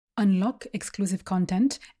unlock exclusive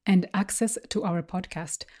content and access to our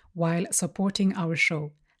podcast while supporting our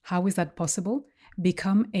show. How is that possible?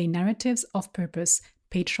 Become a Narratives of Purpose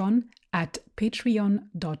patron at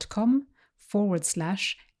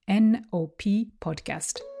patreon.com/NOP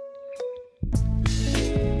podcast.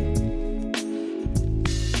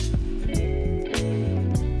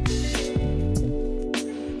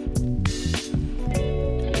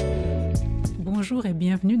 Bonjour et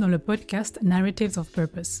bienvenue dans le podcast Narratives of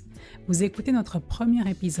Purpose. Vous écoutez notre premier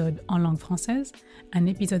épisode en langue française, un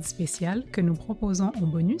épisode spécial que nous proposons en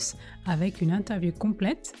bonus avec une interview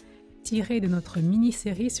complète tirée de notre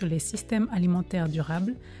mini-série sur les systèmes alimentaires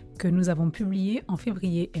durables que nous avons publiée en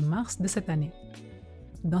février et mars de cette année.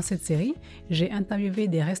 Dans cette série, j'ai interviewé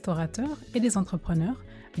des restaurateurs et des entrepreneurs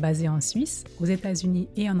basés en Suisse, aux États-Unis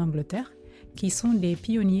et en Angleterre, qui sont des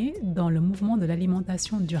pionniers dans le mouvement de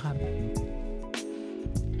l'alimentation durable.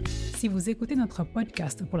 Si vous écoutez notre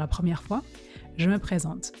podcast pour la première fois, je me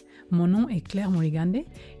présente. Mon nom est Claire Moligande.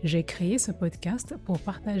 J'ai créé ce podcast pour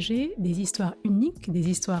partager des histoires uniques, des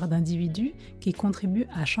histoires d'individus qui contribuent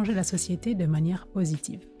à changer la société de manière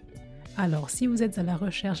positive. Alors, si vous êtes à la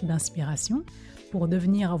recherche d'inspiration pour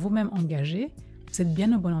devenir vous-même engagé, vous êtes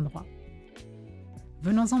bien au bon endroit.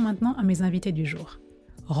 Venons-en maintenant à mes invités du jour,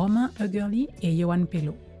 Romain Oeggerli et Yohann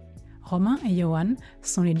Pellaux. Romain et Yohann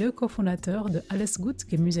sont les deux cofondateurs de Alles gut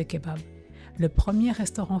Gemüse Kebab, le premier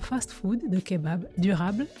restaurant fast-food de kebab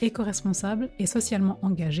durable, éco-responsable et socialement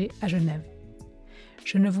engagé à Genève.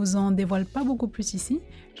 Je ne vous en dévoile pas beaucoup plus ici,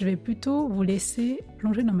 je vais plutôt vous laisser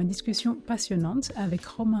plonger dans ma discussion passionnante avec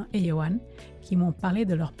Romain et Yohann qui m'ont parlé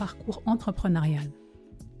de leur parcours entrepreneurial.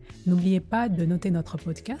 N'oubliez pas de noter notre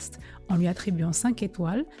podcast en lui attribuant 5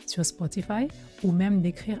 étoiles sur Spotify ou même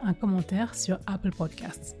d'écrire un commentaire sur Apple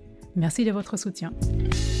Podcasts. Merci de votre soutien.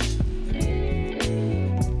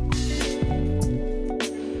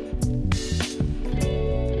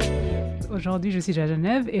 Aujourd'hui, je suis à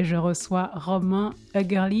Genève et je reçois Romain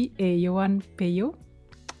Oeggerli et Yohann Pellaux.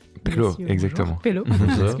 Pellaux, exactement. Pellaux,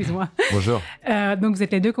 excuse-moi. Bonjour. Donc, vous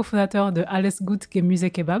êtes les deux cofondateurs de Alles gut Gemüse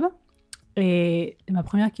Kebab. Et ma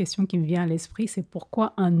première question qui me vient à l'esprit, c'est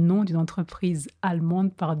pourquoi un nom d'une entreprise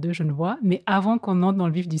allemande par deux Genevois? Mais avant qu'on entre dans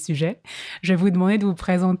le vif du sujet, je vais vous demander de vous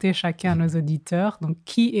présenter chacun à nos auditeurs. Donc,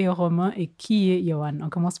 qui est Romain et qui est Yohann? On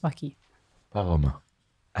commence par qui? Par Romain.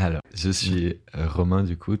 Alors, je suis Romain,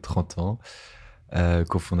 du coup, 30 ans,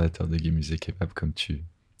 cofondateur de Gemüse Kebab, comme tu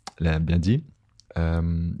l'as bien dit.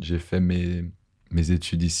 J'ai fait mes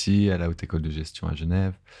études ici, à la Haute École de Gestion à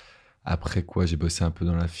Genève. Après quoi, j'ai bossé un peu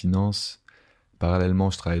dans la finance. Parallèlement,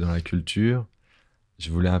 je travaillais dans la culture. Je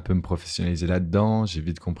voulais un peu me professionnaliser là-dedans. J'ai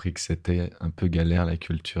vite compris que c'était un peu galère, la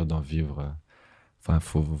culture, d'en vivre. Enfin,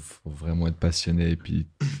 faut vraiment être passionné et puis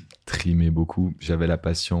trimer beaucoup. J'avais la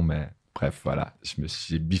passion, mais bref, voilà. Je me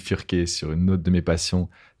suis bifurqué sur une autre de mes passions,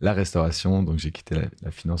 la restauration. Donc, j'ai quitté la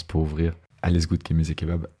finance pour ouvrir Alles gut Gemüse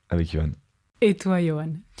Kebab avec Yohann. Et toi,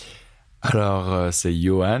 Yohann? Alors, c'est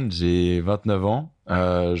Yohann, j'ai 29 ans.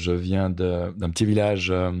 Je viens d'un petit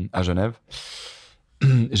village à Genève.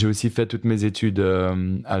 J'ai aussi fait toutes mes études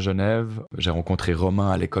à Genève. J'ai rencontré Romain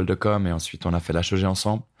à l'école de com et ensuite on a fait l'HEG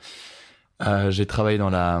ensemble. J'ai travaillé dans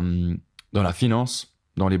la finance,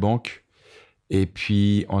 dans les banques et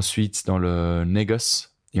puis ensuite dans le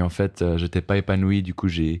négoce. Et en fait, j'étais pas épanoui. Du coup,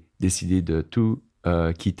 j'ai décidé de tout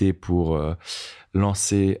quitter pour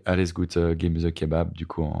lancer Alles gut Gemüse Kebab du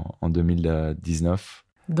coup en 2019.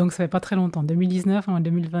 Donc, ça fait pas très longtemps, 2019 en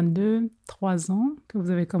 2022, 3 ans que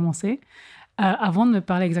vous avez commencé. Avant de me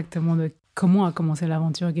parler exactement de comment a commencé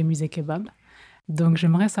l'aventure Gemüse Kebab, donc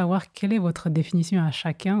j'aimerais savoir quelle est votre définition à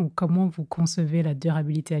chacun ou comment vous concevez la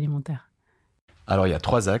durabilité alimentaire. Alors, il y a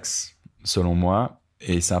 3 axes, selon moi,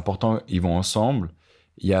 et c'est important, ils vont ensemble.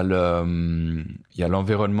 Il y a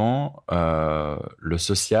l'environnement, le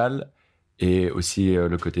social et aussi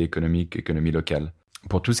le côté économique, économie locale.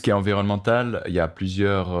 Pour tout ce qui est environnemental, il y a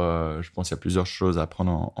plusieurs choses à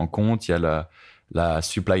prendre en compte. Il y a la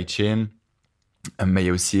supply chain, mais il y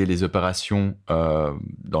a aussi les opérations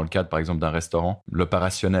dans le cadre, par exemple, d'un restaurant.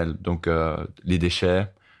 L'opérationnel, donc les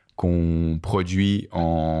déchets qu'on produit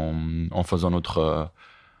en faisant nos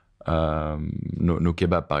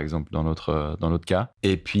kebabs, par exemple, dans notre cas.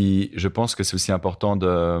 Et puis, je pense que c'est aussi important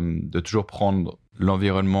de toujours prendre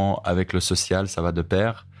l'environnement avec le social, ça va de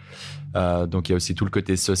pair. Donc, il y a aussi tout le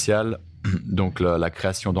côté social, donc la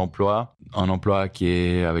création d'emplois, un emploi qui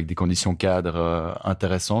est avec des conditions cadres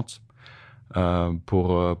intéressantes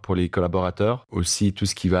pour les collaborateurs. Aussi, tout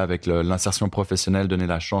ce qui va avec l'insertion professionnelle, donner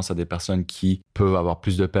la chance à des personnes qui peuvent avoir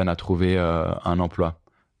plus de peine à trouver un emploi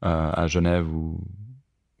à Genève ou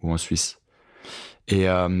en Suisse. Et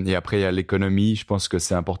après, il y a l'économie. Je pense que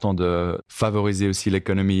c'est important de favoriser aussi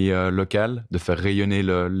l'économie locale, de faire rayonner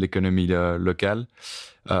l'économie locale.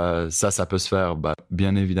 Ça peut se faire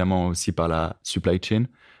bien évidemment aussi par la supply chain.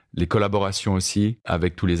 Les collaborations aussi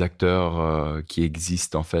avec tous les acteurs qui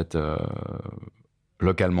existent en fait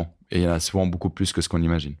localement. Et il y en a souvent beaucoup plus que ce qu'on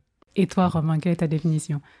imagine. Et toi, Romain, quelle est ta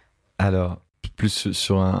définition? Alors, plus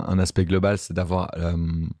sur un aspect global, c'est d'avoir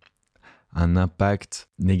un impact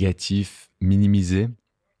négatif minimisé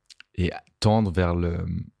et tendre vers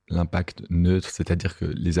l'impact neutre, c'est-à-dire que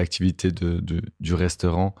les activités du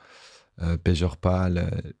restaurant pègent pas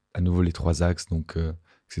à nouveau les 3 axes, donc que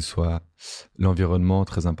ce soit l'environnement,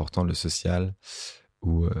 très important, le social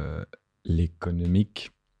ou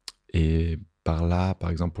l'économique. Et par là, par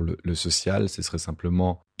exemple, pour le social, ce serait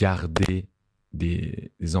simplement garder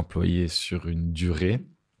des employés sur une durée,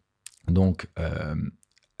 donc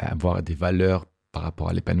avoir des valeurs par rapport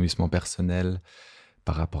à l'épanouissement personnel,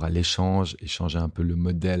 par rapport à l'échange, échanger un peu le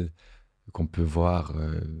modèle qu'on peut voir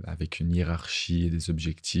avec une hiérarchie et des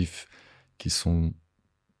objectifs qui sont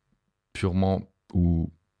purement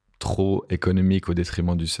ou trop économiques au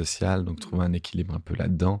détriment du social, donc trouver un équilibre un peu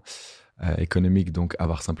là-dedans. Économique, donc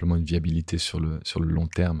avoir simplement une viabilité sur le long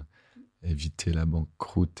terme, éviter la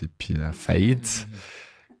banqueroute et puis la faillite.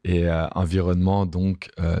 Et environnement,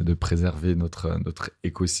 donc de préserver notre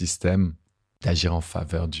écosystème, d'agir en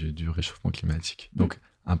faveur du réchauffement climatique. Donc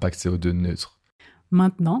impact CO2 neutre.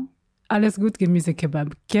 Maintenant, Alles gut Gemüse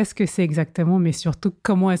Kebab, qu'est-ce que c'est exactement, mais surtout,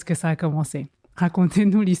 comment est-ce que ça a commencé?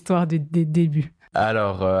 Racontez-nous l'histoire des débuts.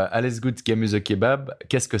 Alors, Alles gut Gemüse Kebab,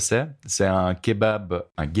 qu'est-ce que c'est? C'est un kebab,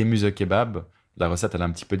 un Gemüse Kebab. La recette, elle est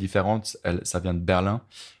un petit peu différente. Ça vient de Berlin.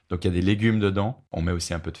 Donc, il y a des légumes dedans. On met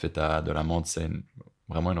aussi un peu de feta, de la menthe. C'est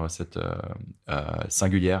vraiment une recette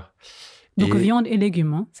singulière. Donc, viande et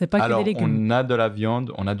légumes, hein? C'est pas que des légumes. Alors, on a de la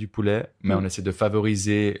viande, on a du poulet, mais on essaie de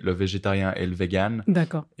favoriser le végétarien et le vegan.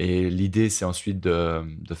 D'accord. Et l'idée, c'est ensuite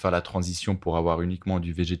de faire la transition pour avoir uniquement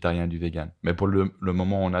du végétarien et du vegan. Mais pour le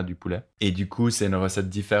moment, on a du poulet. Et du coup, c'est une recette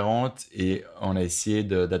différente et on a essayé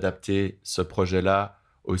d'adapter ce projet-là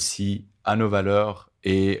aussi à nos valeurs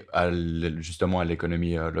et justement à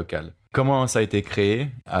l'économie locale. Comment ça a été créé?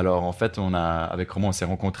 Alors en fait, avec Romain, on s'est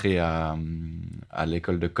rencontrés à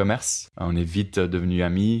l'école de commerce. On est vite devenus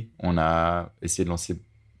amis. On a essayé de lancer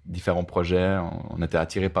différents projets. On était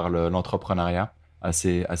attirés par l'entrepreneuriat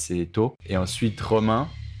assez tôt. Et ensuite, Romain,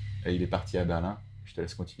 il est parti à Berlin. Je te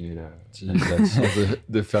laisse continuer. J'ai eu la chance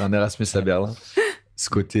de faire un Erasmus à Berlin. Ce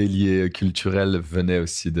côté lié culturel venait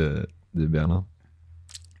aussi de Berlin.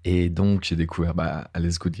 Et donc, j'ai découvert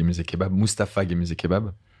Alles gut Gemüse Kebab, Mustapha Gemüse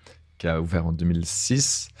Kebab, qui a ouvert en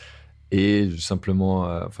 2006. Et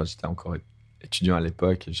simplement, j'étais encore étudiant à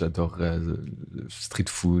l'époque. J'adorais le street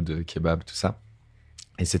food, kebab, tout ça.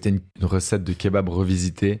 Et c'était une recette de kebab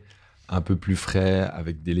revisitée, un peu plus frais,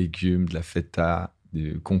 avec des légumes, de la feta,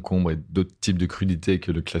 des concombres et d'autres types de crudités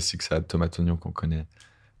que le classique salade tomate oignon qu'on connaît,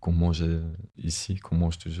 qu'on mange ici, qu'on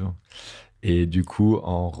mange toujours. Et du coup,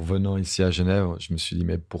 en revenant ici à Genève, je me suis dit,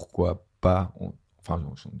 mais pourquoi pas j'en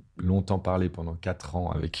ai longtemps parlé pendant 4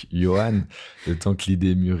 ans avec Yohann, le temps que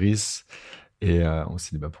l'idée mûrisse. Et on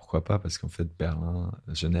s'est dit, pourquoi pas? Parce qu'en fait, Berlin,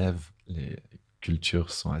 Genève, les cultures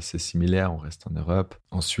sont assez similaires, on reste en Europe.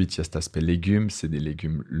 Ensuite, il y a cet aspect légumes, c'est des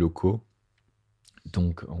légumes locaux.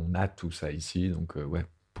 Donc, on a tout ça ici. Donc,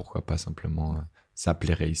 pourquoi pas simplement, ça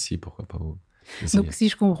plairait ici, pourquoi pas essayer. Donc, si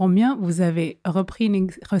je comprends bien, vous avez repris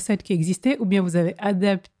une recette qui existait ou bien vous avez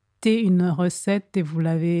adapté une recette et vous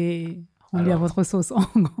l'avez rendue à votre sauce, en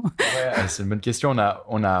gros? C'est une bonne question.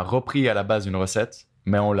 On a repris à la base une recette,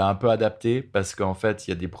 mais on l'a un peu adaptée parce qu'en fait,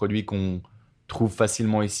 il y a des produits qu'on trouve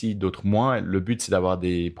facilement ici, d'autres moins. Le but, c'est d'avoir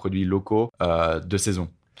des produits locaux de saison.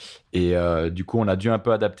 Et du coup, on a dû un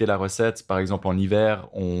peu adapter la recette. Par exemple, en hiver,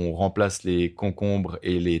 on remplace les concombres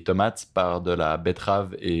et les tomates par de la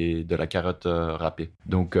betterave et de la carotte râpée.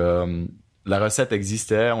 Donc, la recette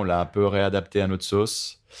existait, on l'a un peu réadaptée à notre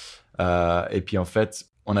sauce. Et puis, en fait,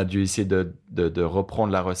 on a dû essayer de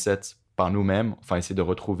reprendre la recette par nous-mêmes, enfin, essayer de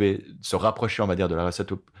se rapprocher, on va dire, de la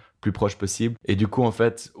recette au plus proche possible. Et du coup, en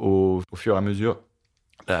fait, au fur et à mesure,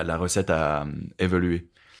 la recette a évolué.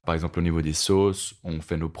 Par exemple, au niveau des sauces, on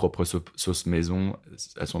fait nos propres sauces maison.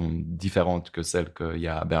 Elles sont différentes que celles qu'il y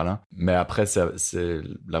a à Berlin. Mais après,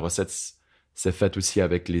 la recette s'est faite aussi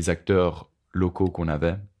avec les acteurs locaux qu'on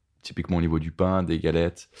avait, typiquement au niveau du pain, des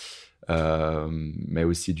galettes, mais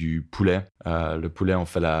aussi du poulet. Le poulet, on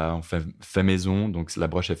fait maison, donc la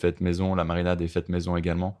broche est faite maison, la marinade est faite maison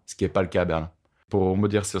également, ce qui n'est pas le cas à Berlin. Pour me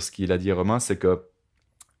dire sur ce qu'il a dit Romain, c'est que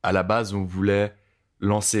à la base, on voulait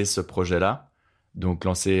lancer ce projet-là. Donc,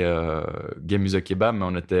 lancer Gemüse Kebab, mais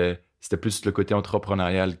on était C'était plus le côté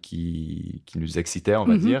entrepreneurial qui nous excitait, on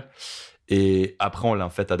va dire. Et après, on l'a en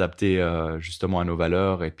fait adapté justement à nos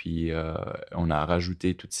valeurs. Et puis, on a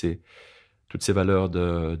rajouté toutes ces valeurs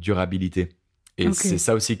de durabilité. Et c'est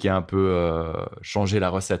ça aussi qui a un peu changé la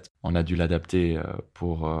recette. On a dû l'adapter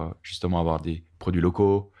pour justement avoir des produits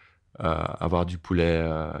locaux, avoir du poulet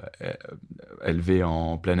élevé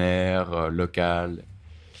en plein air, local,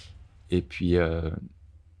 et puis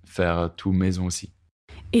faire tout maison aussi.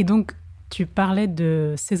 Et donc, tu parlais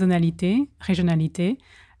de saisonnalité, régionalité.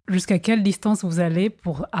 Jusqu'à quelle distance vous allez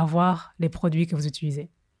pour avoir les produits que vous utilisez?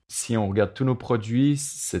 Si on regarde tous nos produits,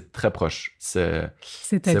 c'est très proche. C'est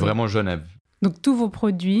vraiment Genève. Donc, tous vos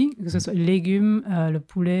produits, que ce soit les légumes, le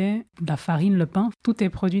poulet, la farine, le pain, tout est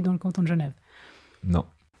produit dans le canton de Genève? Non.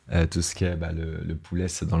 Tout ce qui est le poulet,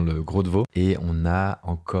 c'est dans le Gros-de-Vaud. Et on a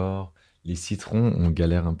encore les citrons. On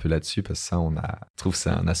galère un peu là-dessus parce que ça, je trouve que c'est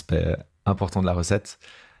un aspect important de la recette.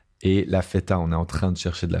 Et la feta, on est en train de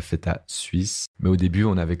chercher de la feta suisse. Mais au début,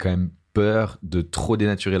 on avait quand même peur de trop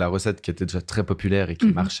dénaturer la recette qui était déjà très populaire et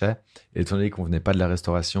qui marchait, étant donné qu'on venait pas de la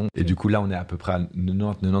restauration. Et du coup, là, on est à peu près à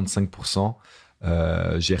 90-95%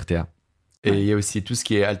 GRTA. Et il y a aussi tout ce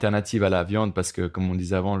qui est alternative à la viande, parce que, comme on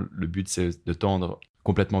disait avant, le but, c'est de tendre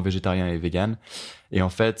complètement végétarien et vegan. Et en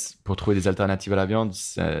fait, pour trouver des alternatives à la viande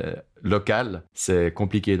locale, c'est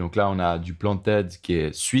compliqué. Donc là, on a du planted qui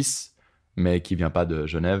est suisse, mais qui vient pas de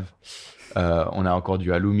Genève. On a encore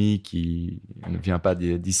du halloumi qui ne vient pas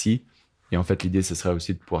d'ici. Et en fait, l'idée, ce serait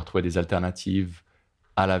aussi de pouvoir trouver des alternatives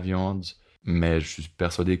à la viande. Mais je suis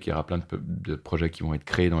persuadé qu'il y aura plein de projets qui vont être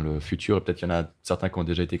créés dans le futur. Et peut-être qu'il y en a certains qui ont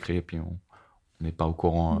déjà été créés, puis on n'est pas au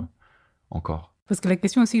courant encore. Parce que la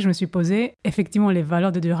question aussi que je me suis posée, effectivement, les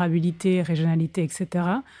valeurs de durabilité, régionalité, etc.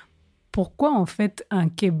 Pourquoi en fait un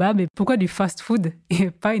kebab et pourquoi du fast-food et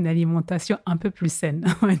pas une alimentation un peu plus saine,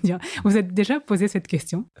 on va dire? Vous êtes déjà posé cette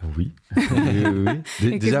question? Oui.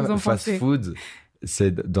 Déjà, fast-food,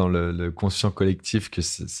 c'est dans le conscient collectif que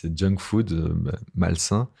c'est junk food,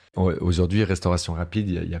 malsain. Aujourd'hui, restauration rapide,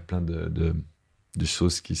 il y a plein de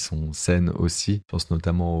choses qui sont saines aussi. Je pense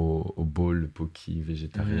notamment au bowl, le poki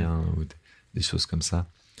végétarien ou des choses comme ça.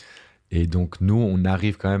 Et donc, nous, on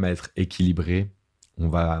arrive quand même à être équilibrés. On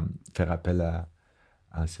va faire appel à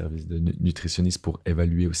un service de nutritionniste pour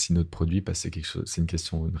évaluer aussi notre produit, parce que c'est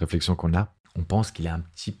une réflexion qu'on a. On pense qu'il est un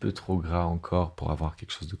petit peu trop gras encore pour avoir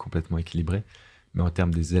quelque chose de complètement équilibré. Mais en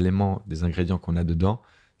termes des éléments, des ingrédients qu'on a dedans,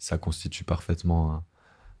 ça constitue parfaitement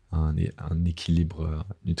un équilibre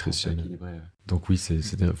nutritionnel. Donc oui,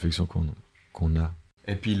 c'est des réflexions qu'on a.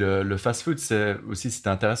 Et puis le fast-food, c'est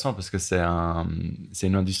intéressant parce que c'est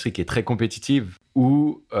une industrie qui est très compétitive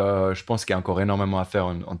où je pense qu'il y a encore énormément à faire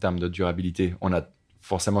en termes de durabilité. On a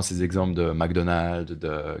forcément ces exemples de McDonald's,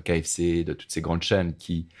 de KFC, de toutes ces grandes chaînes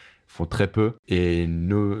qui font très peu. Et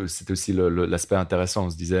nous, c'est aussi l'aspect intéressant. On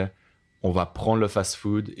se disait, on va prendre le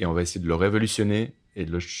fast-food et on va essayer de le révolutionner et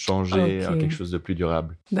de le changer à quelque chose de plus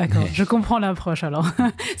durable. D'accord, je comprends l'approche alors.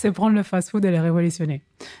 C'est prendre le fast-food et le révolutionner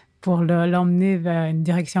pour l'emmener vers une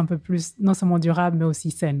direction un peu plus, non seulement durable, mais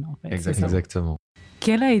aussi saine, en fait. Exactement.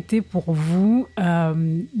 Quel a été pour vous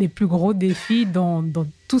les plus gros défis dans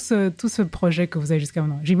tout ce projet que vous avez jusqu'à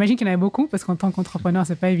maintenant? J'imagine qu'il y en a beaucoup, parce qu'en tant qu'entrepreneur,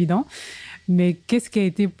 c'est pas évident. Mais qu'est-ce qui a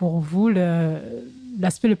été pour vous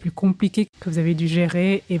l'aspect le plus compliqué que vous avez dû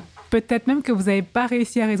gérer et peut-être même que vous n'avez pas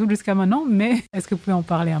réussi à résoudre jusqu'à maintenant, mais est-ce que vous pouvez en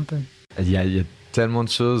parler un peu? Il y a tellement de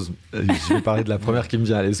choses. Je vais parler de la première qui me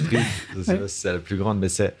vient à l'esprit. C'est la plus grande, mais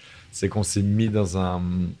c'est qu'on s'est mis dans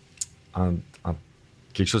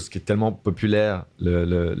quelque chose qui est tellement populaire,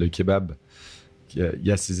 le kebab. Il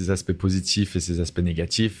y a ses aspects positifs et ses aspects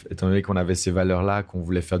négatifs. Étant donné qu'on avait ces valeurs-là, qu'on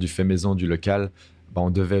voulait faire du fait maison, du local, on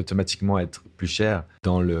devait automatiquement être plus cher.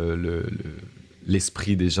 Dans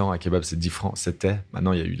l'esprit des gens, un kebab, c'est 10 francs.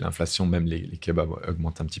 Maintenant, il y a eu l'inflation, même les kebabs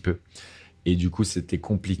augmentent un petit peu. Et du coup, c'était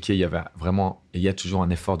compliqué. Il y a toujours un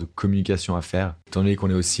effort de communication à faire. Étant donné qu'on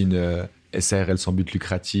est aussi une SARL sans but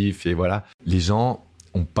lucratif, et voilà, les gens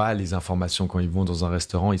n'ont pas les informations quand ils vont dans un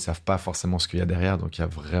restaurant. Ils ne savent pas forcément ce qu'il y a derrière. Donc, il y a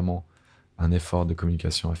vraiment un effort de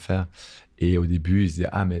communication à faire. Et au début, ils se disaient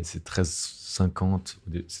 « Ah, mais c'est 13,50 ».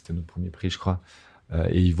 C'était notre premier prix, je crois.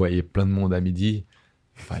 Et ils voyaient plein de monde à midi.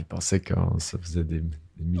 Enfin, ils pensaient que ça faisait des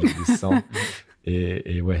milliers, des cents.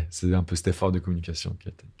 Et ouais, c'est un peu cet effort de communication qui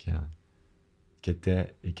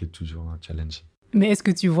était et qui est toujours un challenge. Mais est-ce que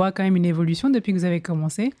tu vois quand même une évolution depuis que vous avez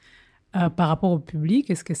commencé par rapport au public?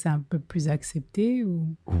 Est-ce que c'est un peu plus accepté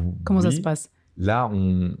ou comment ça se passe? Là,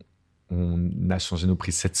 on a changé nos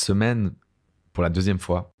prix cette semaine pour la deuxième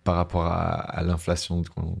fois par rapport à l'inflation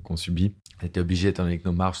qu'on subit. On était obligé, étant donné que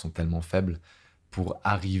nos marges sont tellement faibles, pour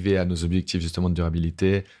arriver à nos objectifs justement de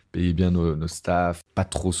durabilité, payer bien nos staffs, pas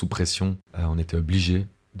trop sous pression. On était obligé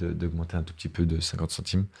d'augmenter un tout petit peu de 50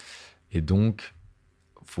 centimes. Et donc,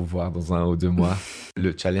 faut voir dans 1 ou 2 mois.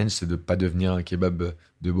 Le challenge, c'est de ne pas devenir un kebab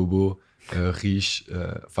de bobo, riche,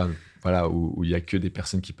 voilà, où il n'y a que des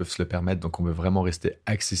personnes qui peuvent se le permettre. Donc, on veut vraiment rester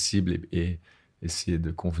accessible et essayer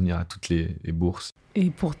de convenir à toutes les bourses. Et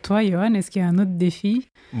pour toi, Yohann, est-ce qu'il y a un autre défi?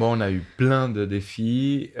 Bon, on a eu plein de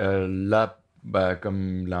défis. Là,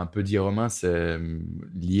 comme l'a un peu dit Romain, c'est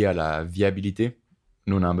lié à la viabilité.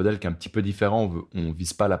 Nous, on a un modèle qui est un petit peu différent. On ne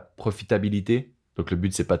vise pas la profitabilité. Donc, le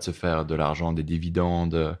but, c'est pas de se faire de l'argent, des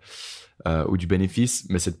dividendes ou du bénéfice,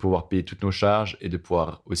 mais c'est de pouvoir payer toutes nos charges et de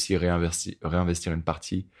pouvoir aussi réinvestir une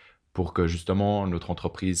partie pour que, justement, notre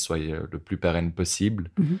entreprise soit le plus pérenne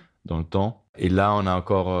possible dans le temps. Et là, on a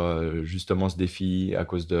encore justement ce défi à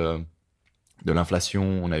cause de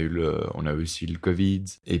l'inflation. On a eu aussi le Covid.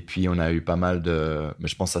 Et puis, on a eu pas mal mais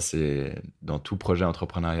je pense que ça, c'est dans tout projet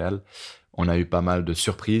entrepreneurial. On a eu pas mal de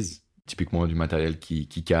surprises, typiquement du matériel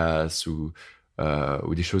qui casse ou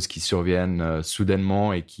des choses qui surviennent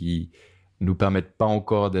soudainement et qui nous permettent pas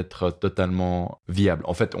encore d'être totalement viables.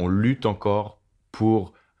 En fait, on lutte encore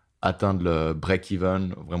pour atteindre le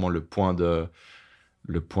break-even, vraiment le point de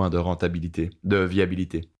rentabilité, de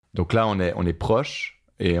viabilité. Donc là, on est proche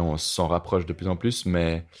et on s'en rapproche de plus en plus,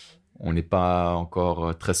 mais on n'est pas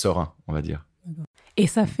encore très serein, on va dire. Et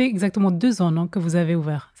ça fait exactement 2 ans, non, que vous avez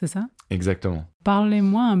ouvert, c'est ça? Exactement.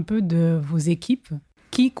 Parlez-moi un peu de vos équipes.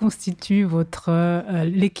 Qui constitue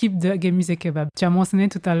l'équipe de Gemüse Kebab? Tu as mentionné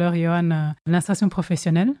tout à l'heure, Yohann, l'insertion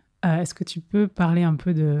professionnelle. Est-ce que tu peux parler un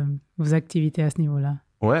peu de vos activités à ce niveau-là?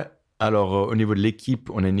 Ouais. Alors, au niveau de l'équipe,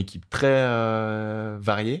 on a une équipe très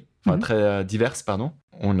variée, très diverse, pardon.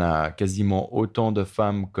 On a quasiment autant de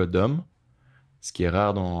femmes que d'hommes, ce qui est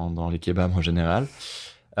rare dans les kebabs en général.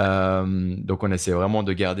 Donc, on essaie vraiment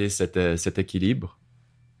de garder cet équilibre.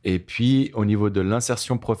 Et puis, au niveau de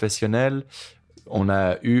l'insertion professionnelle, on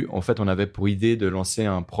avait pour idée de lancer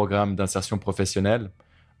un programme d'insertion professionnelle,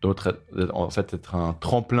 en fait, être un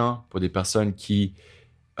tremplin pour des personnes qui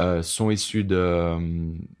sont issus de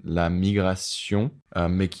la migration,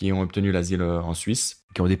 mais qui ont obtenu l'asile en Suisse,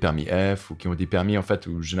 qui ont des permis F ou qui ont des permis, en fait,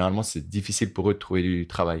 où généralement, c'est difficile pour eux de trouver du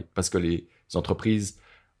travail parce que les entreprises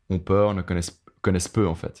ont peur, ne connaissent peu,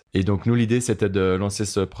 en fait. Et donc, nous, l'idée, c'était de lancer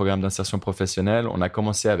ce programme d'insertion professionnelle. On a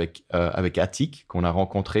commencé avec Atik, qu'on a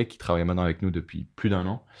rencontré, qui travaille maintenant avec nous depuis plus d'1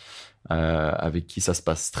 an, avec qui ça se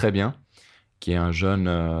passe très bien, qui est un jeune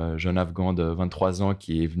Afghan de 23 ans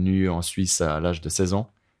qui est venu en Suisse à l'âge de 16 ans,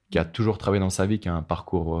 qui a toujours travaillé dans sa vie, qui a un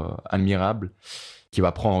parcours admirable, qui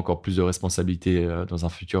va prendre encore plus de responsabilités dans un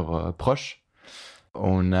futur proche.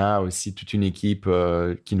 On a aussi toute une équipe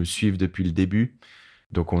qui nous suit depuis le début.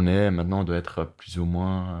 Donc, on doit être plus ou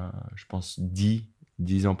moins, je pense,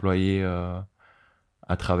 10 employés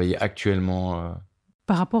à travailler actuellement.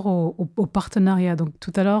 Par rapport au partenariat, donc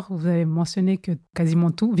tout à l'heure, vous avez mentionné que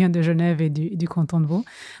quasiment tout vient de Genève et du canton de Vaud.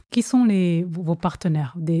 Qui sont vos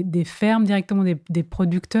partenaires? Des fermes directement, des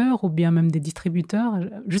producteurs ou bien même des distributeurs?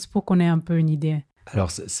 Juste pour qu'on ait un peu une idée.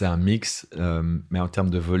 Alors, c'est un mix, mais en termes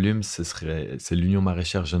de volume, c'est l'Union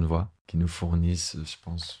maraîchère genevois qui nous fournissent, je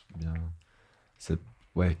pense, bien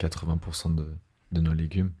 80% de nos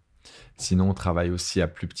légumes. Sinon, on travaille aussi à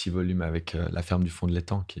plus petit volume avec la ferme du fond de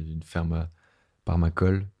l'étang, qui est une ferme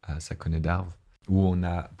permacole à Saconnet-d'Arves, où on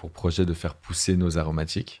a pour projet de faire pousser nos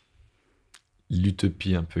aromatiques.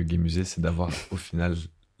 L'utopie un peu Gemüse, c'est d'avoir au final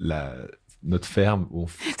notre ferme.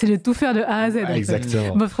 C'est de tout faire de A à Z.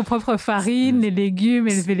 Exactement. Votre propre farine, les légumes,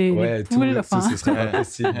 élever les poules. Ce serait pas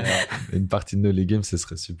possible. Une partie de nos légumes, ce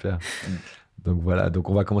serait super. Donc voilà, donc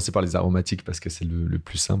on va commencer par les aromatiques parce que c'est le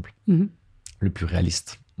plus simple, le plus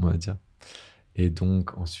réaliste, on va dire. Et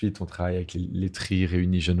donc ensuite, on travaille avec les laiteries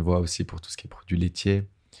réunies genevois aussi pour tout ce qui est produits laitiers,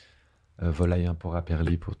 volaille import à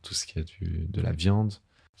Pellaux pour tout ce qui est de la viande.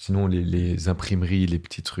 Sinon, les imprimeries, les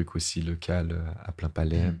petits trucs aussi locaux à plein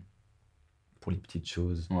palais pour les petites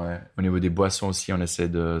choses. Ouais. Au niveau des boissons aussi, on essaie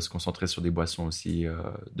de se concentrer sur des boissons aussi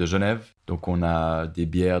de Genève. Donc on a des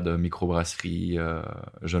bières de microbrasserie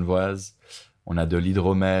genevoises. On a de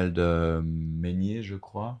l'hydromel de Meunier, je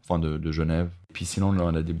crois, enfin de Genève. Et puis sinon,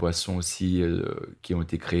 on a des boissons aussi qui ont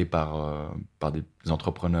été créées par des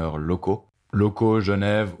entrepreneurs locaux,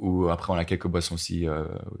 Genève, ou après on a quelques boissons aussi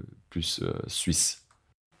plus suisses.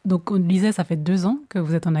 Donc on disait, ça fait 2 ans que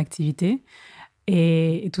vous êtes en activité.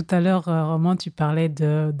 Et tout à l'heure, Romain, tu parlais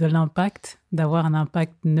de l'impact, d'avoir un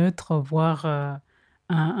impact neutre, voire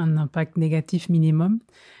un impact négatif minimum.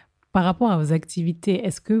 Par rapport à vos activités,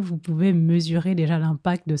 est-ce que vous pouvez mesurer déjà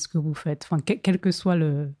l'impact de ce que vous faites, quel que soit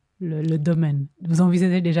le le domaine? Vous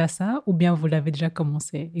envisagez déjà ça ou bien vous l'avez déjà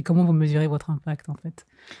commencé? Et comment vous mesurez votre impact en fait?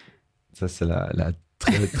 Ça, c'est la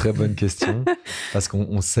très, très bonne question. Parce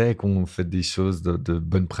qu'on sait qu'on fait des choses de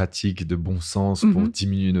bonnes pratiques, de bon sens pour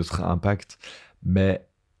diminuer notre impact. Mais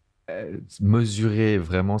mesurer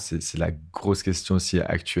vraiment, c'est la grosse question aussi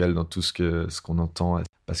actuelle dans tout ce qu'on entend.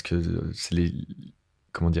 Parce que c'est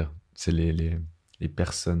c'est les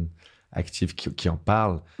personnes actives qui en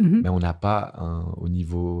parlent. Mais on n'a pas au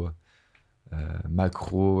niveau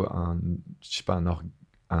macro, je sais pas,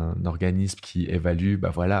 un organisme qui évalue,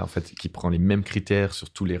 en fait, qui prend les mêmes critères sur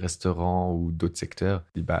tous les restaurants ou d'autres secteurs.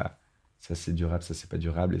 Et ça c'est durable, ça c'est pas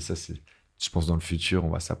durable. Et ça, je pense, dans le futur, on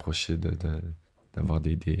va s'approcher d'avoir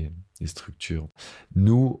des structures.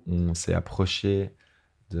 Nous, on s'est approché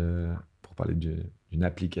pour parler d'une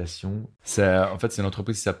application. En fait, c'est une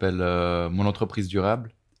entreprise qui s'appelle Mon Entreprise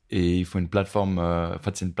Durable. Et il faut une plateforme,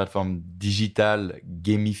 c'est une plateforme digitale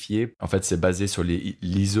gamifiée. En fait, c'est basé sur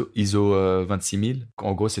l'ISO 26000.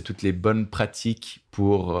 En gros, c'est toutes les bonnes pratiques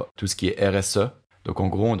pour tout ce qui est RSE. Donc, en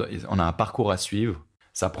gros, on a un parcours à suivre.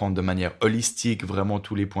 Ça prend de manière holistique vraiment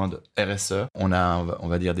tous les points de RSE. On a, on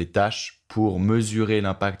va dire, des tâches pour mesurer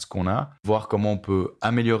l'impact qu'on a, voir comment on peut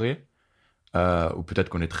améliorer, ou peut-être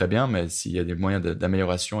qu'on est très bien, mais s'il y a des moyens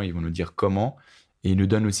d'amélioration, ils vont nous dire comment. Et ils nous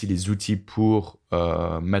donnent aussi les outils pour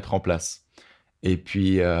mettre en place. Et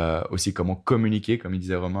puis aussi comment communiquer, comme il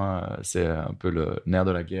disait Romain, c'est un peu le nerf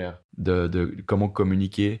de la guerre, de comment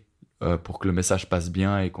communiquer pour que le message passe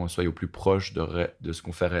bien et qu'on soit au plus proche de ce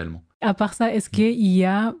qu'on fait réellement. À part ça, est-ce qu'il y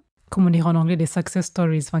a, comment dire en anglais, des success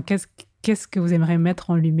stories? Enfin, qu'est-ce que vous aimeriez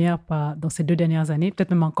mettre en lumière dans ces 2 dernières années,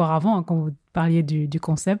 peut-être même encore avant, quand vous parliez du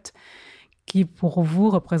concept, qui pour vous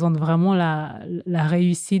représente vraiment la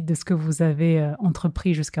réussite de ce que vous avez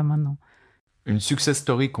entrepris jusqu'à maintenant? Une success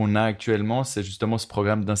story qu'on a actuellement, c'est justement ce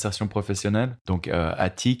programme d'insertion professionnelle. Donc,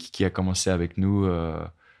 Attic, qui a commencé avec nous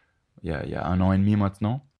il y a 1 an et demi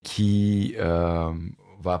maintenant, qui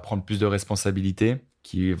va prendre plus de responsabilités,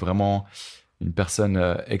 qui est vraiment une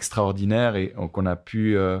personne extraordinaire et qu'on a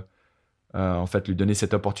pu en fait lui donner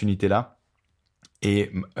cette opportunité-là.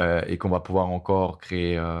 Et qu'on va pouvoir encore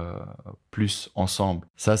créer plus ensemble.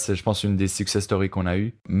 Ça, c'est, je pense, une des success stories qu'on a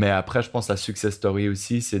eues. Mais après, je pense la success story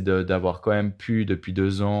aussi, c'est d'avoir quand même pu, depuis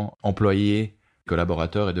 2 ans, employer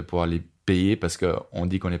collaborateurs et de pouvoir les payer parce qu'on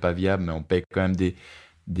dit qu'on n'est pas viable, mais on paye quand même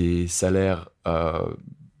des salaires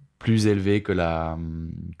plus élevés que la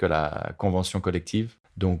convention collective.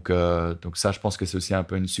 Donc ça, je pense que c'est aussi un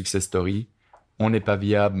peu une success story. On n'est pas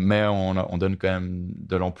viable, mais on donne quand même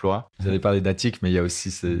de l'emploi. Vous avez parlé d'Attic, mais il y a aussi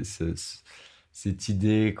cette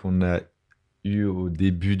idée qu'on a eue au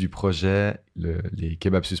début du projet, les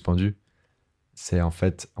kebabs suspendus. C'est en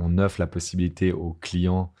fait, on offre la possibilité aux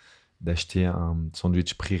clients d'acheter un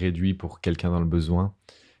sandwich prix réduit pour quelqu'un dans le besoin.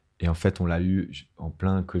 Et en fait, on l'a eu en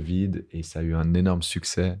plein Covid et ça a eu un énorme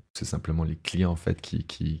succès. C'est simplement les clients en fait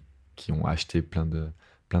qui ont acheté plein de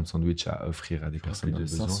sandwichs à offrir à des personnes dans le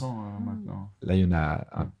besoin. 500 maintenant. Là, il y en a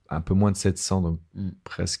un peu moins de 700, donc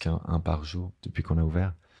presque un par jour depuis qu'on a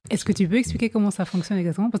ouvert. Est-ce que tu peux expliquer comment ça fonctionne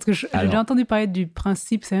exactement? Parce que j'ai déjà entendu parler du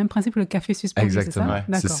principe, c'est le même principe le café suspendu, exactement,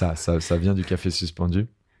 c'est ça? C'est ça vient du café suspendu.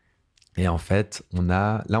 Et en fait, on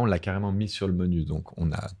l'a carrément mis sur le menu. Donc,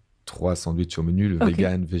 on a 3 sandwichs au menu, le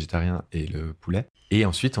vegan, végétarien et le poulet. Et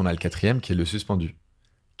ensuite, on a le 4e qui est le suspendu,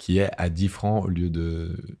 qui est à 10 francs au lieu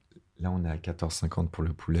de... Là, on est à 14,50 pour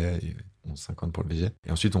le poulet et 11,50 pour le végé.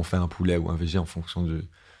 Et ensuite, on fait un poulet ou un végé en fonction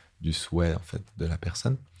du souhait en fait, de la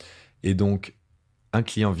personne. Et donc, un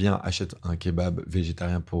client vient, achète un kebab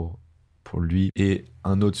végétarien pour lui et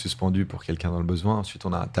un autre suspendu pour quelqu'un dans le besoin. Ensuite,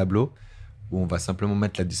 on a un tableau où on va simplement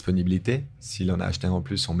mettre la disponibilité. S'il en a acheté un en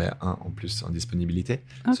plus, on met un en plus en disponibilité.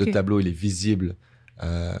 Okay. Ce tableau, il est visible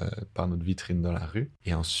par notre vitrine dans la rue.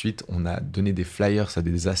 Et ensuite, on a donné des flyers à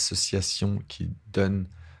des associations qui donnent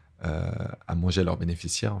à manger à leurs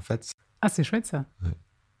bénéficiaires, en fait. Ah, c'est chouette, ça.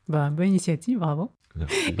 Ouais. Bonne initiative, bravo.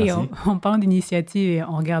 Merci. Et en parlant d'initiative et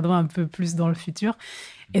en regardant un peu plus dans le futur,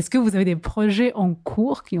 est-ce que vous avez des projets en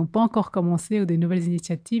cours qui n'ont pas encore commencé ou des nouvelles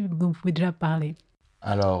initiatives dont vous pouvez déjà parler?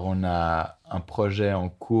 Alors, on a un projet en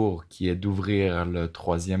cours qui est d'ouvrir le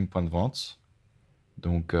 3e point de vente.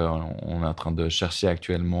 Donc, on est en train de chercher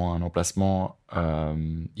actuellement un emplacement,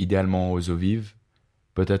 idéalement aux eaux vives,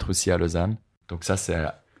 peut-être aussi à Lausanne. Donc ça, c'est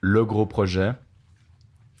le gros projet.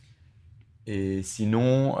 Et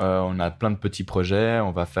sinon, on a plein de petits projets.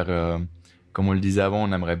 On va faire, comme on le disait avant,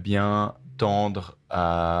 on aimerait bien tendre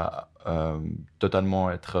à totalement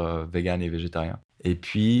être vegan et végétarien. Et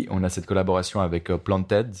puis, on a cette collaboration avec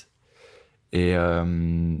Planted. Et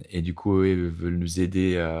du coup, ils veulent nous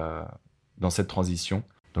aider dans cette transition.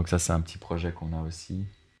 Donc ça, c'est un petit projet qu'on a aussi.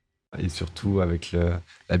 Et surtout avec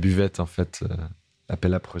la buvette, en fait,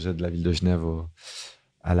 l'appel à projet de la ville de Genève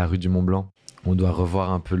à la rue du Mont-Blanc. On doit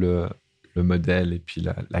revoir un peu le modèle et puis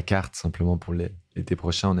la carte, simplement pour l'été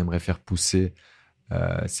prochain. On aimerait faire pousser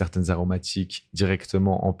certaines aromatiques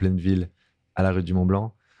directement en pleine ville à la rue du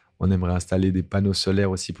Mont-Blanc. On aimerait installer des panneaux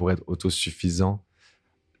solaires aussi pour être autosuffisant.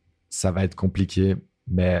 Ça va être compliqué,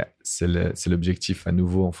 mais c'est l'objectif à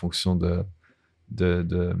nouveau en fonction de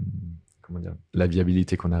comment dire, la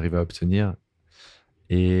viabilité qu'on arrive à obtenir.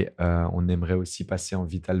 Et on aimerait aussi passer en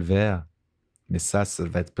Vital Vert, mais ça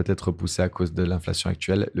va être peut-être repoussé à cause de l'inflation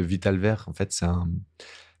actuelle. Le Vital Vert, en fait,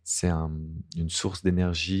 c'est une source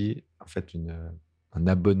d'énergie, en fait, un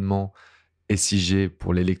abonnement SIG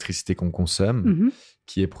pour l'électricité qu'on consomme,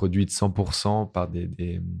 qui est produite 100% par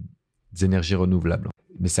des énergies renouvelables.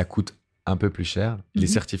 Mais ça coûte un peu plus cher. Il est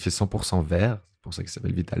certifié 100% vert, c'est pour ça qu'il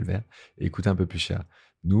s'appelle Vital Vert, et il coûte un peu plus cher.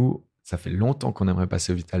 Nous, ça fait longtemps qu'on aimerait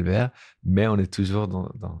passer au Vital Vert, mais on est toujours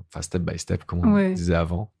dans step by step, comme on disait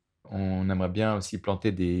avant. On aimerait bien aussi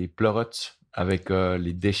planter des pleurotes avec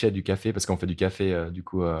les déchets du café, parce qu'on fait du café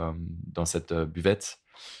dans cette buvette.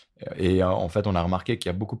 Et en fait, on a remarqué qu'il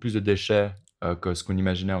y a beaucoup plus de déchets que ce qu'on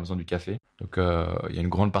imaginait en faisant du café. Donc, il y a une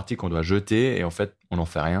grande partie qu'on doit jeter et en fait, on n'en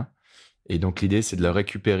fait rien. Et donc, l'idée, c'est de le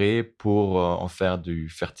récupérer pour en faire du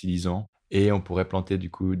fertilisant. Et on pourrait planter du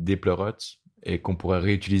coup des pleurotes et qu'on pourrait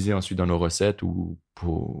réutiliser ensuite dans nos recettes ou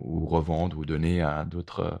revendre ou donner à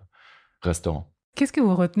d'autres restaurants. Qu'est-ce que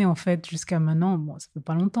vous retenez en fait jusqu'à maintenant? Bon, ça fait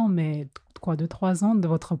pas longtemps, mais 2-3 ans de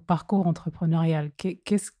votre parcours entrepreneurial.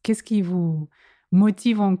 Qu'est-ce qui vous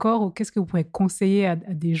motive encore ou qu'est-ce que vous pouvez conseiller à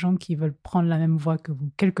des gens qui veulent prendre la même voie que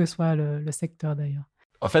vous, quel que soit le secteur d'ailleurs?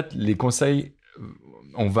 En fait, les conseils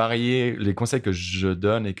ont varié. Les conseils que je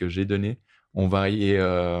donne et que j'ai donnés ont varié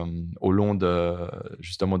au long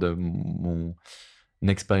justement de mon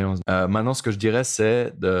expérience. Maintenant, ce que je dirais,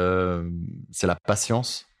 c'est la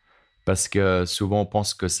patience. Parce que souvent, on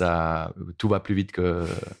pense que tout va plus vite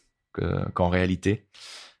qu'en réalité.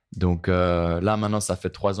 Donc là, maintenant, ça fait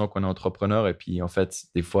 3 ans qu'on est entrepreneur. Et puis, en fait,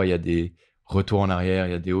 des fois, il y a des retours en arrière,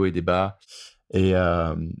 il y a des hauts et des bas. Et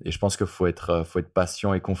je pense qu'il faut être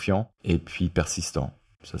patient et confiant. Et puis, persistant.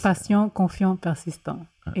 Patient, confiant, persistant.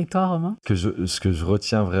 Ouais. Et toi, Romain? Ce que je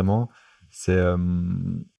retiens vraiment, c'est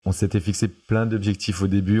on s'était fixé plein d'objectifs au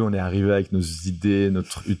début. On est arrivé avec nos idées,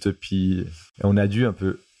 notre utopie. Et on a dû un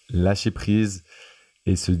peu lâcher prise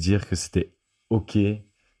et se dire que c'était OK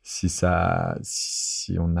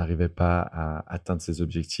si on n'arrivait pas à atteindre ces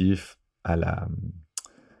objectifs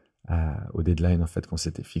au deadline en fait qu'on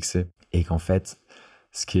s'était fixé, et qu'en fait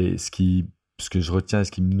ce que je retiens et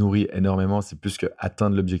ce qui me nourrit énormément, c'est plus que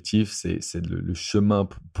atteindre l'objectif, c'est le chemin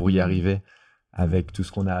pour y arriver, avec tout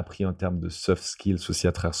ce qu'on a appris en termes de soft skills aussi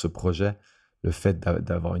à travers ce projet, le fait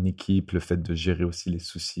d'avoir une équipe, le fait de gérer aussi les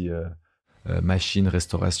soucis machine,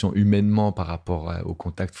 restauration, humainement par rapport au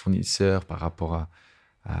contact fournisseur, par rapport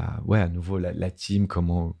à nouveau la team,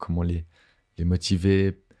 comment les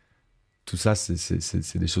motiver. Tout ça,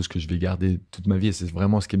 c'est des choses que je vais garder toute ma vie, et c'est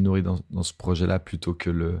vraiment ce qui me nourrit dans ce projet-là plutôt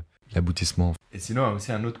que l'aboutissement. Et sinon,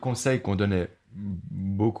 aussi un autre conseil qu'on donnait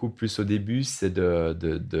beaucoup plus au début, c'est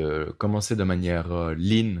de commencer de manière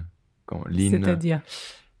lean. C'est-à-dire?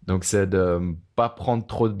 Donc, c'est de ne pas prendre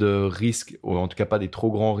trop de risques, ou en tout cas pas des trop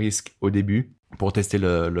grands risques au début pour tester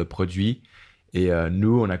le produit. Et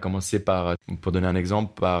nous, on a commencé pour donner un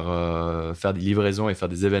exemple, par faire des livraisons et faire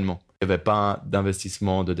des événements. Il n'y avait pas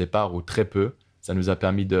d'investissement de départ, ou très peu. Ça nous a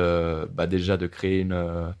permis déjà de créer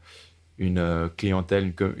une clientèle,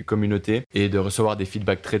 une communauté, et de recevoir des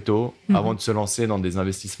feedbacks très tôt avant de se lancer dans des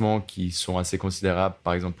investissements qui sont assez considérables.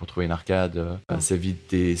 Par exemple, pour trouver une arcade, c'est vite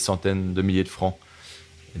des centaines de milliers de francs.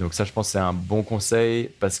 Et donc ça, je pense que c'est un bon conseil,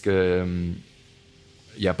 parce que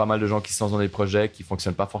y a pas mal de gens qui se lancent dans des projets qui ne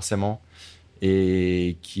fonctionnent pas forcément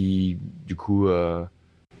et qui, du coup,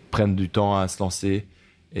 prennent du temps à se lancer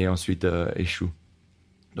et ensuite échouent.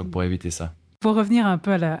 Donc, pour éviter ça. Pour revenir un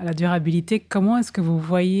peu à la durabilité, comment est-ce que vous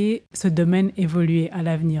voyez ce domaine évoluer à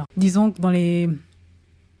l'avenir? Disons que dans les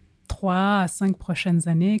 3 à 5 prochaines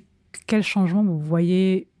années, quels changements vous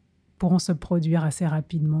voyez pourront se produire assez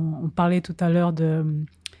rapidement? On parlait tout à l'heure de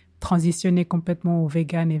transitionner complètement au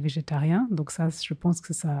vegan et végétarien. Donc ça, je pense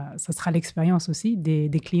que ça sera l'expérience aussi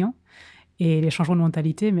des clients et les changements de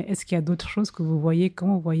mentalité. Mais est-ce qu'il y a d'autres choses que vous voyez?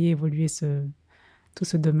 Comment vous voyez évoluer tout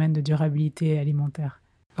ce domaine de durabilité alimentaire?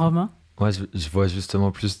 Romain? Moi, je vois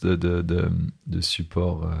justement plus de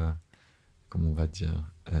support, comment on va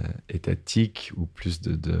dire, étatique, ou plus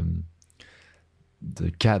de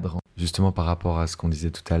cadre, justement par rapport à ce qu'on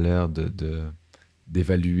disait tout à l'heure,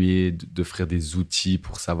 d'évaluer, d'offrir des outils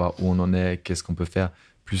pour savoir où on en est, qu'est-ce qu'on peut faire,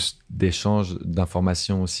 plus d'échanges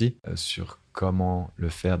d'informations aussi sur comment le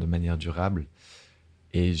faire de manière durable.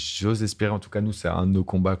 Et j'ose espérer, en tout cas nous, c'est un de nos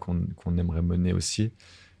combats qu'on aimerait mener aussi,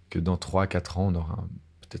 que dans 3-4 ans, on aura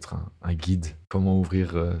peut-être un guide. Comment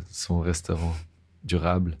ouvrir son restaurant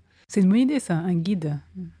durable. C'est une bonne idée, ça, un guide.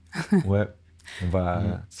 Ouais,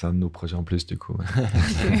 c'est un de nos projets en plus, du coup.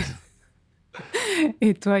 Okay.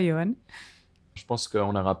 Et toi, Yohann? Je pense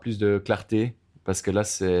qu'on aura plus de clarté parce que là,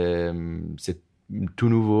 c'est tout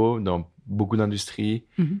nouveau dans beaucoup d'industries.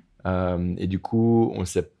 Et du coup, on ne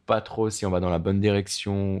sait pas trop si on va dans la bonne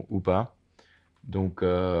direction ou pas. Donc nous,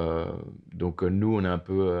 on est un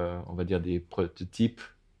peu, on va dire, des prototypes,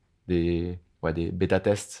 des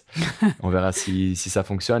bêta-tests. On verra si ça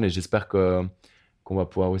fonctionne et j'espère qu'on va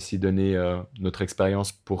pouvoir aussi donner notre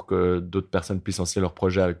expérience pour que d'autres personnes puissent lancer leur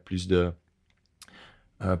projet avec plus de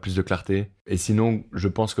clarté. Et sinon, je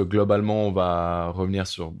pense que globalement, on va revenir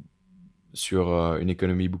sur une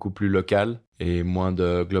économie beaucoup plus locale et moins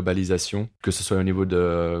de globalisation, que ce soit au niveau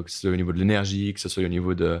de l'énergie, que ce soit au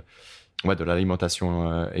niveau de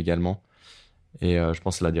l'alimentation également. Et je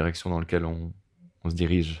pense que c'est la direction dans laquelle on se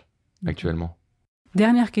dirige actuellement.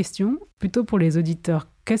 Dernière question, plutôt pour les auditeurs.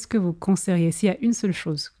 Qu'est-ce que vous conseilleriez, s'il y a une seule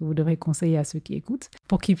chose que vous devrez conseiller à ceux qui écoutent,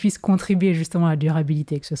 pour qu'ils puissent contribuer justement à la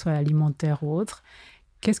durabilité, que ce soit alimentaire ou autre,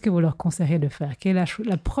 qu'est-ce que vous leur conseilleriez de faire? Quelle est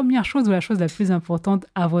la première chose ou la chose la plus importante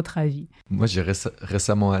à votre avis? Moi, j'ai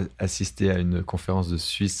récemment assisté à une conférence de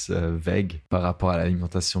Suisse VEG par rapport à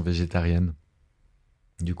l'alimentation végétarienne.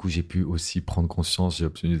 Du coup, j'ai pu aussi prendre conscience, j'ai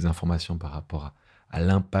obtenu des informations par rapport à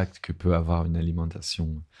l'impact que peut avoir une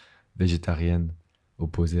alimentation végétarienne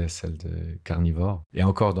opposée à celle de carnivore. Et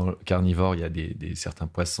encore, dans le carnivore, il y a certains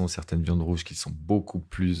poissons, certaines viandes rouges qui sont beaucoup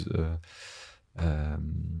plus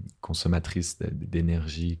consommatrices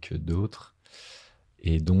d'énergie que d'autres.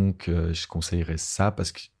 Et donc, je conseillerais ça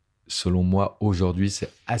parce que, selon moi, aujourd'hui, c'est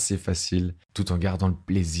assez facile, tout en gardant le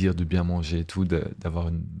plaisir de bien manger et tout, d'avoir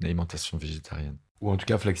une alimentation végétarienne. Ou en tout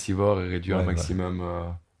cas flexivore et réduire au maximum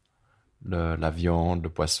la viande, le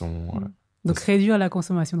poisson. Donc réduire la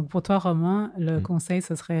consommation. Donc pour toi, Romain, le conseil,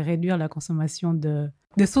 ce serait réduire la consommation de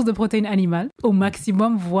sources de protéines animales au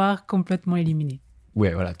maximum, voire complètement éliminer.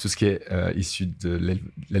 Ouais, voilà, tout ce qui est issu de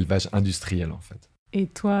l'élevage industriel, en fait. Et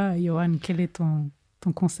toi, Yohann, quel est ton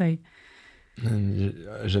conseil?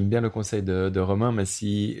 J'aime bien le conseil de Romain, mais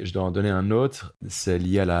si je dois en donner un autre, c'est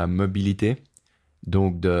lié à la mobilité.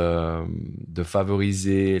 Donc, de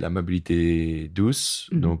favoriser la mobilité douce,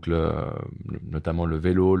 donc notamment le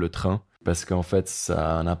vélo, le train, parce qu'en fait,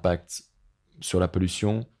 ça a un impact sur la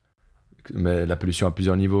pollution, mais la pollution à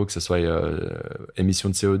plusieurs niveaux, que ce soit émissions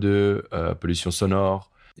de CO2, pollution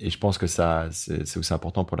sonore. Et je pense que c'est aussi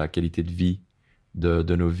important pour la qualité de vie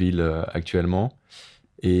de nos villes actuellement.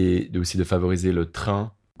 Et aussi de favoriser le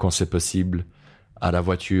train, quand c'est possible, à la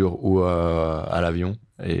voiture ou à l'avion.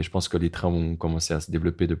 Et je pense que les trains vont commencer à se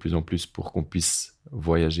développer de plus en plus pour qu'on puisse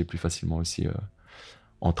voyager plus facilement aussi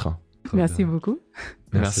en train. Merci beaucoup.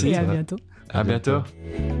 Merci. Et à bientôt. À bientôt.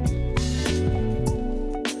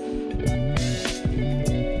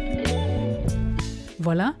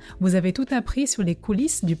 Voilà, vous avez tout appris sur les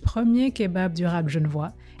coulisses du premier kebab durable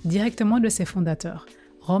genevois, directement de ses fondateurs,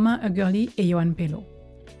 Romain Oeggerli et Yohann Pellaux.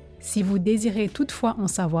 Si vous désirez toutefois en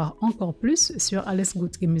savoir encore plus sur Alles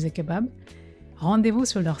gut Gemüse Kebab, rendez-vous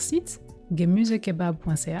sur leur site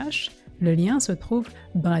gemüsekebab.ch. Le lien se trouve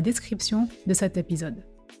dans la description de cet épisode.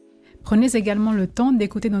 Prenez également le temps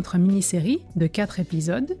d'écouter notre mini-série de 4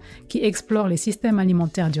 épisodes qui explore les systèmes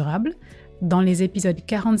alimentaires durables dans les épisodes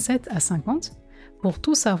 47 à 50 pour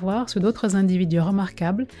tout savoir sur d'autres individus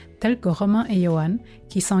remarquables tels que Romain et Yohann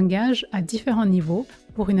qui s'engagent à différents niveaux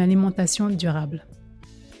pour une alimentation durable.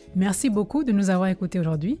 Merci beaucoup de nous avoir écoutés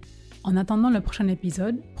aujourd'hui. En attendant le prochain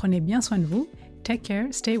épisode, prenez bien soin de vous. Take care,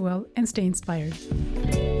 stay well and stay inspired.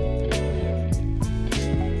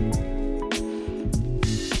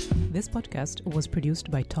 This podcast was produced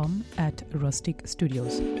by Tom at Rustic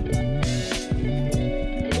Studios.